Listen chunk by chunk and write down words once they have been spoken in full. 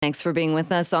Thanks for being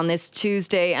with us on this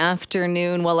Tuesday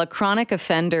afternoon. Well, a chronic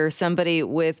offender, somebody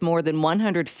with more than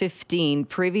 115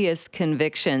 previous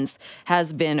convictions,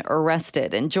 has been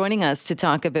arrested. And joining us to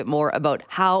talk a bit more about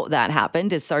how that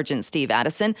happened is Sergeant Steve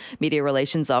Addison, Media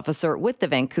Relations Officer with the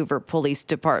Vancouver Police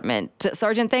Department.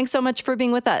 Sergeant, thanks so much for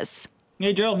being with us.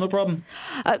 Hey, Jill, no problem.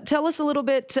 Tell us a little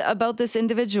bit about this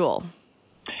individual.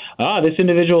 This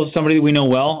individual is somebody we know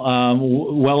well.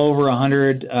 Well over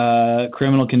 100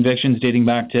 criminal convictions dating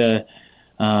back to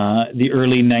the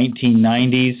early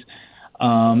 1990s.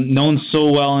 Known so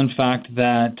well, in fact,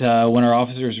 that when our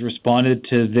officers responded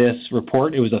to this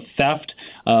report, it was a theft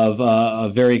of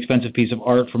a very expensive piece of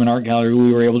art from an art gallery.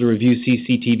 We were able to review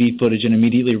CCTV footage and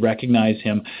immediately recognize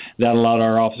him. That allowed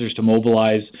our officers to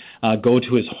mobilize, go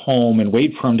to his home and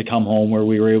wait for him to come home, where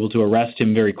we were able to arrest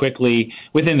him very quickly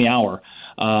within the hour.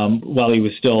 While he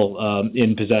was still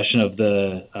in possession of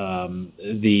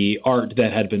the art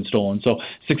that had been stolen. So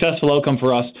successful outcome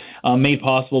for us, made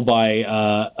possible by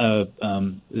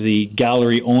the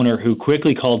gallery owner, who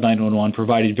quickly called 911,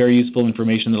 provided very useful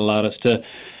information that allowed us to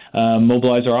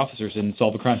mobilize our officers and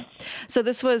solve a crime. So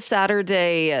this was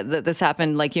Saturday that this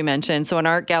happened, like you mentioned. So an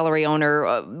art gallery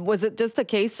owner, was it just the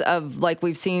case of, like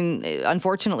we've seen,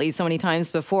 unfortunately, so many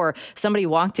times before, somebody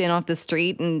walked in off the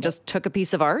street and just took a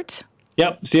piece of art?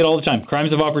 Yep, see it all the time.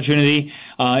 Crimes of opportunity.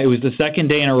 It was the second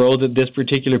day in a row that this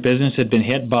particular business had been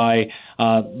hit by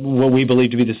what we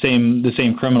believe to be the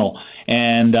same criminal.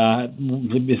 And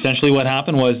essentially, what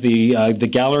happened was the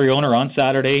gallery owner on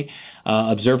Saturday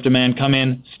observed a man come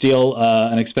in, steal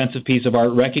an expensive piece of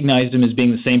art, recognized him as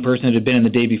being the same person that had been in the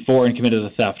day before, and committed a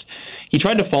theft. He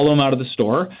tried to follow him out of the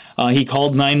store. He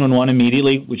called 911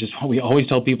 immediately, which is what we always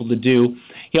tell people to do.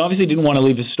 He obviously didn't want to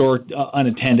leave his store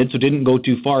unattended, so didn't go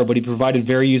too far, but he provided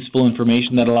very useful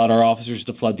information that allowed our officers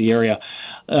to flood the area.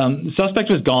 The suspect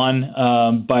was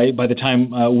gone by the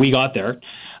time we got there.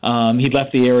 He'd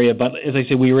left the area, but as I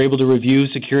said, we were able to review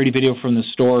security video from the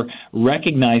store,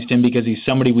 recognized him because he's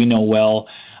somebody we know well.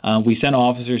 We sent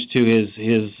officers to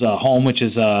his home, which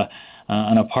is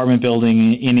an apartment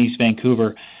building in East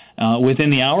Vancouver. Within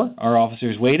the hour, our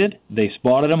officers waited. They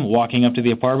spotted him walking up to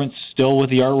the apartment, still with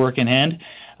the artwork in hand,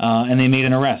 and they made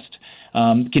an arrest.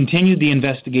 Continued the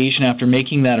investigation after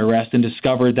making that arrest and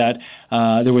discovered that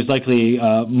there was likely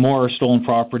more stolen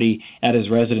property at his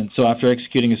residence. So after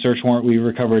executing a search warrant, we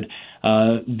recovered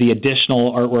the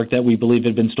additional artwork that we believe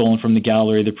had been stolen from the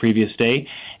gallery the previous day.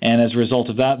 And as a result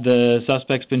of that, the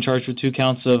suspect's been charged with 2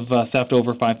 counts of theft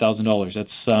over $5,000.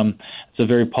 It's a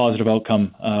very positive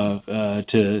outcome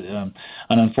to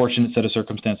an unfortunate set of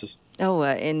circumstances. Oh,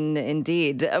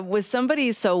 indeed. Was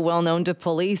somebody so well known to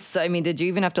police? I mean, did you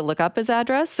even have to look up his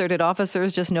address, or did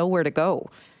officers just know where to go?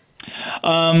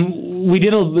 We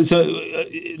did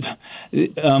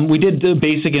the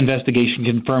basic investigation,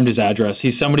 confirmed his address.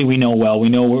 He's somebody we know well. We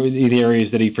know the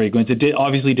areas that he frequents. It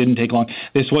obviously didn't take long.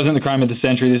 This wasn't the crime of the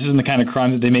century. This isn't the kind of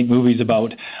crime that they make movies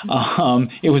about.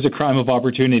 It was a crime of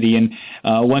opportunity, and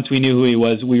once we knew who he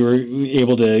was, we were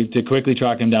able to quickly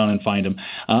track him down and find him.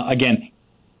 Again,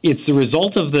 it's the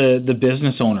result of the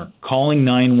business owner calling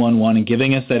 911 and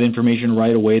giving us that information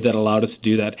right away that allowed us to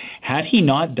do that. Had he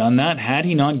not done that, had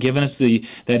he not given us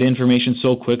that information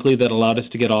so quickly that allowed us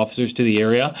to get officers to the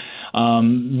area,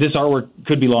 this artwork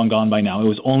could be long gone by now. It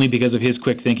was only because of his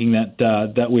quick thinking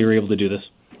that we were able to do this.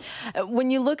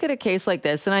 When you look at a case like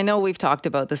this, and I know we've talked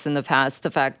about this in the past, the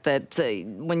fact that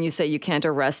when you say you can't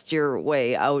arrest your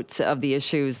way out of the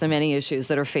issues, the many issues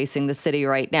that are facing the city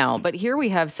right now, but here we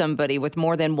have somebody with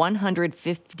more than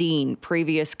 115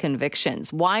 previous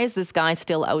convictions. Why is this guy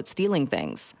still out stealing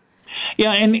things?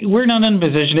 Yeah, and we're not in a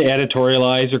position to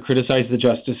editorialize or criticize the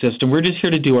justice system. We're just here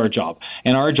to do our job.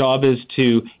 And our job is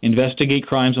to investigate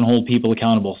crimes and hold people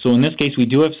accountable. So in this case, we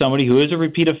do have somebody who is a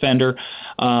repeat offender,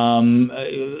 and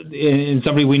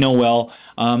somebody we know well.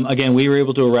 Again, we were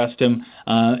able to arrest him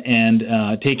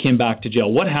and take him back to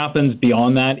jail. What happens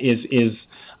beyond that is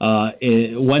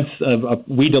once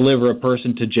we deliver a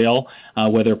person to jail,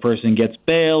 whether a person gets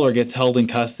bail or gets held in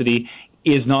custody,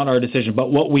 is not our decision.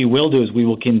 But what we will do is we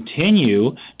will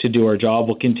continue to do our job.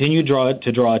 We'll continue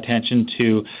to draw attention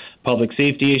to public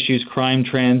safety issues, crime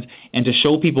trends, and to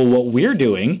show people what we're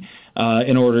doing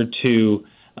in order to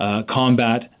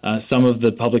combat some of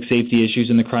the public safety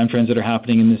issues and the crime trends that are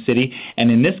happening in the city.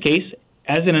 And in this case,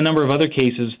 as in a number of other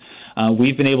cases,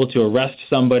 we've been able to arrest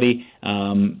somebody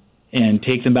and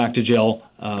take them back to jail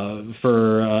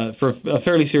for a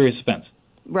fairly serious offense.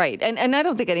 Right. And I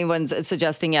don't think anyone's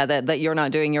suggesting, that you're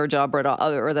not doing your job or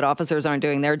that officers aren't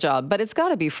doing their job. But it's got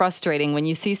to be frustrating when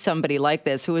you see somebody like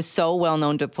this who is so well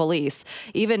known to police.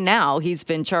 Even now, he's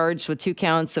been charged with 2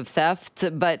 counts of theft,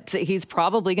 but he's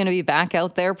probably going to be back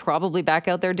out there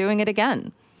doing it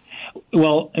again.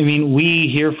 Well, I mean,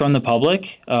 we hear from the public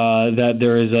that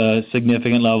there is a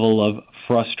significant level of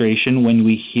frustration when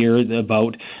we hear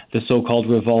about the so-called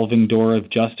revolving door of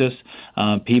justice.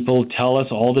 People tell us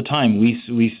all the time. We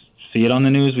see it on the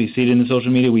news. We see it in the social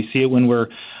media. We see it when we're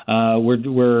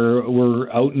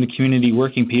out in the community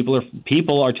working.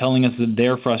 People are telling us that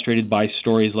they're frustrated by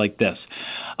stories like this.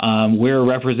 We're a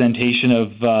representation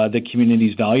of the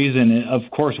community's values, and of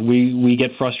course, we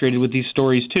get frustrated with these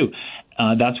stories too.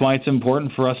 That's why it's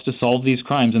important for us to solve these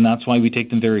crimes, and that's why we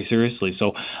take them very seriously.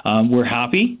 So we're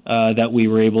happy that we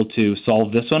were able to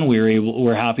solve this one.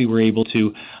 We're happy we're able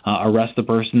to arrest the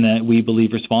person that we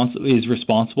believe is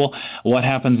responsible. What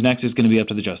happens next is going to be up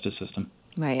to the justice system.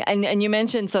 Right. And you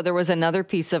mentioned, so there was another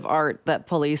piece of art that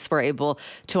police were able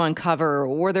to uncover.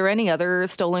 Were there any other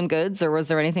stolen goods, or was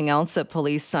there anything else that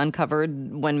police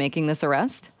uncovered when making this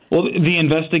arrest? Well, the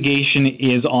investigation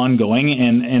is ongoing,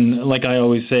 and like I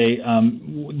always say,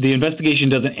 the investigation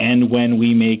doesn't end when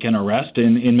we make an arrest.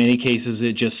 In many cases,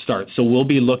 it just starts. So we'll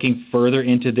be looking further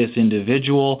into this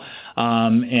individual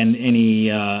and any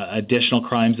additional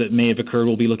crimes that may have occurred.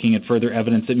 We'll be looking at further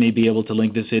evidence that may be able to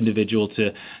link this individual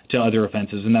to other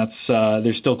offenses, and that's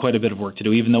there's still quite a bit of work to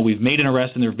do. Even though we've made an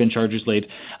arrest and there have been charges laid,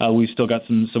 we've still got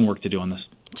some work to do on this.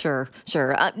 Sure.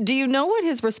 Do you know what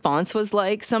his response was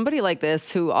like? Somebody like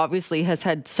this, who obviously has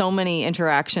had so many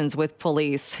interactions with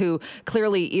police, who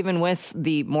clearly, even with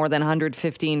the more than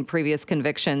 115 previous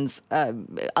convictions,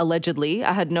 allegedly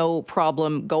had no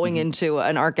problem going into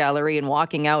an art gallery and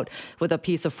walking out with a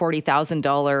piece of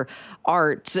 $40,000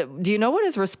 art. Do you know what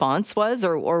his response was,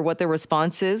 or what the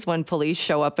response is when police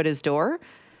show up at his door?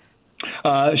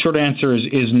 Short answer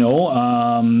is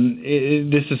no.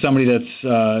 This is somebody that's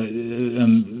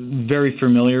very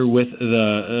familiar with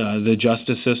the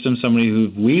justice system. Somebody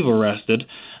who we've arrested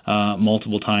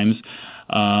multiple times.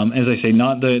 As I say,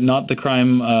 not the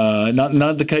crime,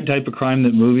 not the type of crime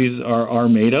that movies are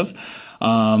made of.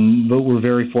 But we're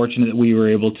very fortunate that we were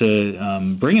able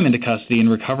to bring him into custody and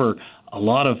recover a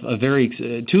lot of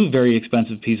two very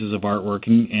expensive pieces of artwork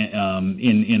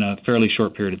in a fairly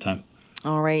short period of time.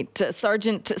 All right.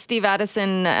 Sergeant Steve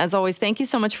Addison, as always, thank you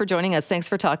so much for joining us. Thanks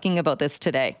for talking about this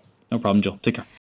today. No problem, Jill. Take care.